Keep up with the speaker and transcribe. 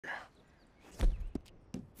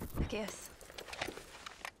guess.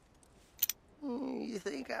 You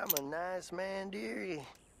think I'm a nice man, dearie?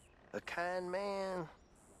 A kind man?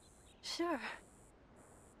 Sure.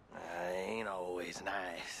 I ain't always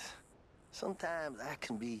nice. Sometimes I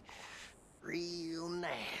can be real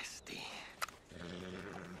nasty.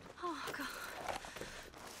 Oh, God.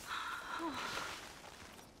 Oh.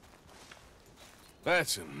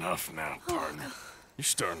 That's enough now, partner. You're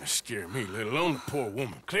starting to scare me, let alone the poor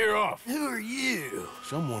woman. Clear off. Who are you?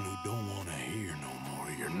 Someone who don't want to hear no more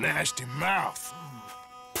of your nasty mouth.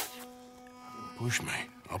 Push me.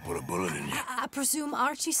 I'll put a bullet in you. I presume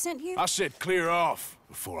Archie sent you? I said clear off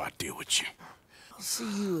before I deal with you. I'll see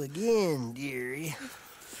you again, dearie.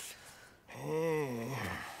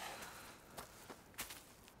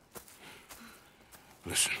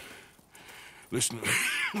 Listen. Listen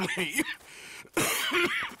to me.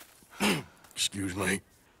 Excuse me.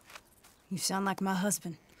 You sound like my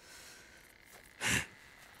husband.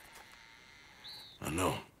 I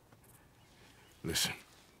know. Listen,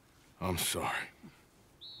 I'm sorry.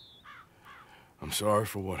 I'm sorry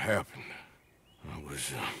for what happened. I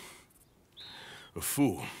was, a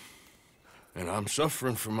fool. And I'm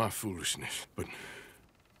suffering for my foolishness, but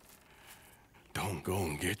don't go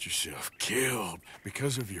and get yourself killed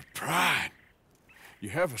because of your pride. You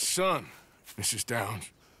have a son, Mrs. Downs.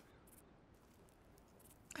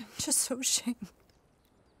 I'm just so ashamed.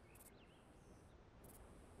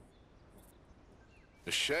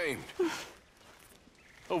 Ashamed?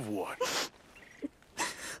 Of what?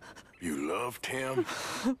 You loved him?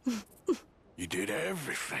 You did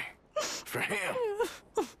everything for him.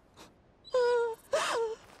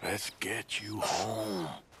 Let's get you home.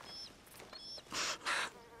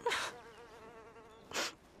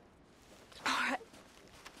 All right.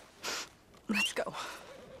 Let's go.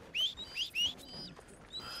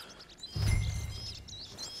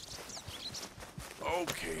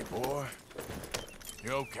 Okay, boy.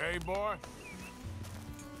 You okay, boy?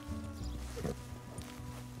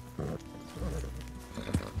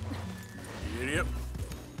 You idiot.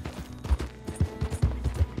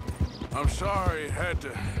 I'm sorry it had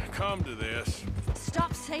to come to this.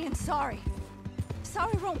 Stop saying sorry.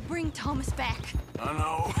 Sorry won't bring Thomas back. I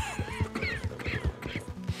know.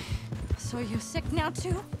 So you're sick now,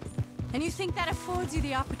 too? And you think that affords you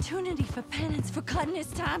the opportunity for penance for cutting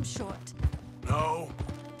his time short? No,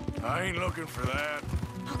 I ain't looking for that.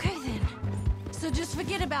 Okay, then. So just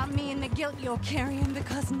forget about me and the guilt you're carrying,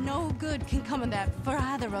 because no good can come of that for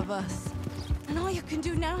either of us. And all you can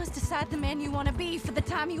do now is decide the man you want to be for the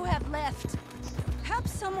time you have left. Help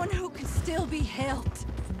someone who can still be helped.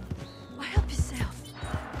 Or help yourself.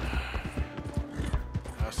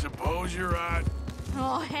 I suppose you're right.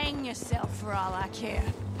 Oh, hang yourself for all I care.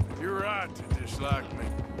 You're right to dislike me.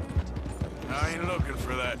 I ain't looking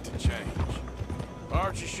for that to change.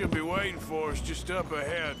 Archie should be waiting for us just up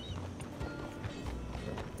ahead.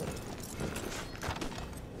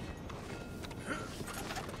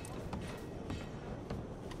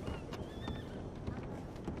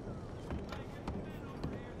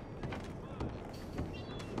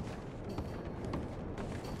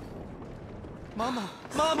 Mama!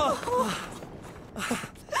 Mama!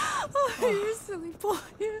 Oh, you silly boy.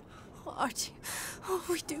 Oh, Archie, oh,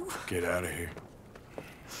 we do. Get out of here.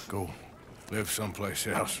 Go. Live someplace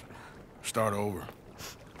else. Start over.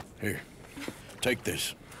 Here. Take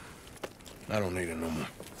this. I don't need it no more.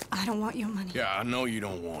 I don't want your money. Yeah, I know you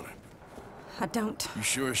don't want it. I don't. You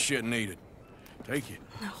sure as shit need it. Take it.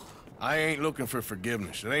 No. I ain't looking for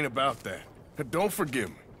forgiveness. It ain't about that. Don't forgive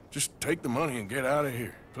me. Just take the money and get out of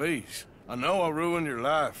here. Please. I know I ruined your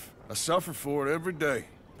life. I suffer for it every day.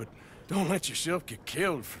 But don't let yourself get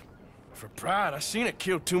killed for pride. I seen it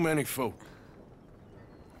kill too many folk.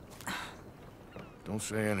 Don't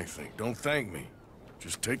say anything. Don't thank me.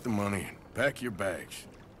 Just take the money and pack your bags.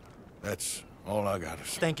 That's all I gotta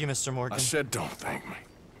say. Thank you, Mr. Morgan. I said don't thank me.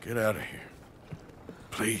 Get out of here.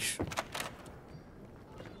 Please.